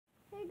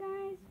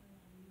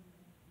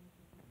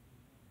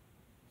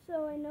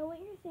So I know what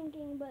you're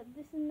thinking, but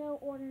this is no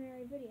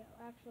ordinary video,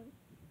 actually.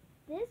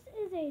 This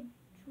is a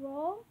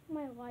draw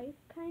my life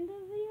kind of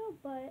video,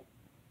 but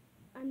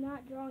I'm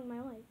not drawing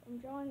my life. I'm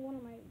drawing one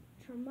of my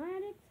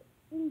traumatic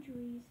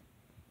injuries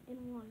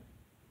in life.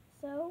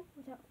 So,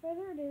 without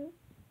further ado,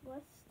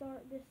 let's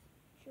start this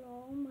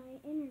draw my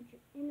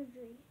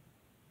injury.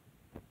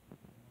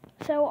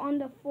 So on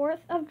the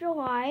 4th of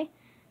July,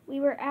 we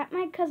were at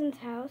my cousin's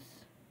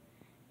house,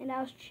 and I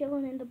was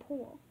chilling in the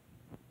pool.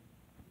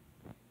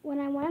 When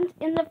I went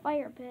in the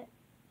fire pit,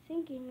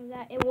 thinking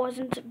that it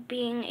wasn't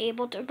being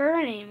able to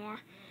burn anymore,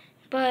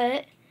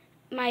 but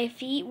my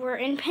feet were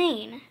in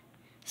pain.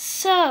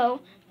 So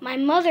my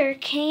mother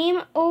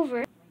came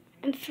over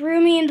and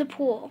threw me in the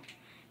pool.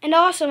 And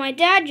also my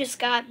dad just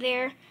got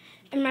there,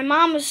 and my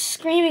mom was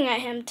screaming at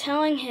him,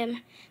 telling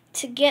him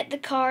to get the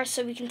car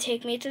so we can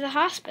take me to the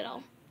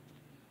hospital.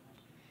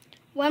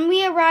 When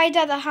we arrived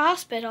at the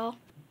hospital,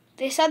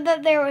 they said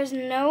that there was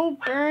no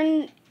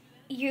burn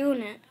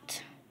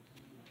unit.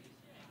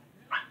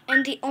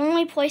 And the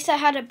only place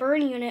that had a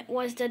burn unit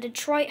was the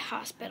Detroit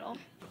hospital.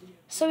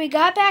 So we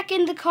got back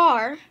in the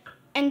car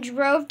and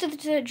drove to the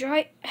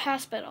Detroit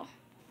hospital,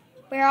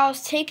 where I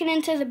was taken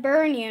into the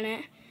burn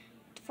unit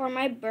for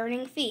my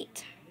burning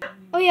feet.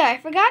 Oh yeah, I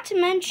forgot to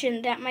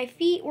mention that my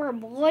feet were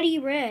bloody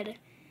red,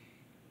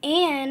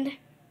 and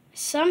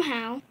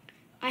somehow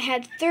I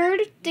had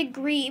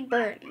 3rd-degree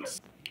burns.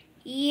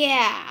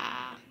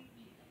 Yeah.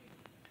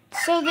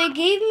 So they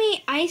gave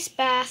me ice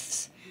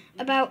baths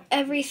about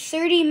every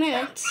 30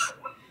 minutes.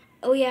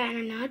 Oh yeah, and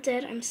I'm not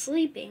dead, I'm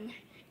sleeping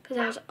because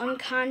I was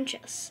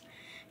unconscious.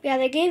 But yeah,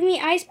 they gave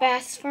me ice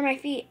baths for my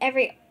feet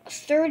every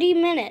 30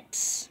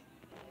 minutes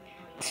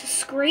to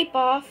scrape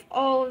off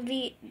all of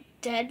the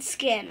dead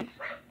skin.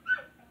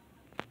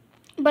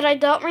 But I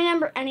don't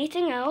remember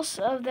anything else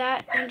of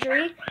that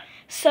injury.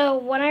 So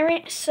when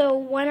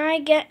I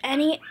get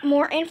any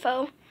more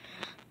info,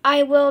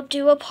 I will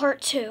do a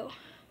part 2.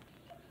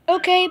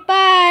 Okay,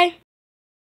 bye.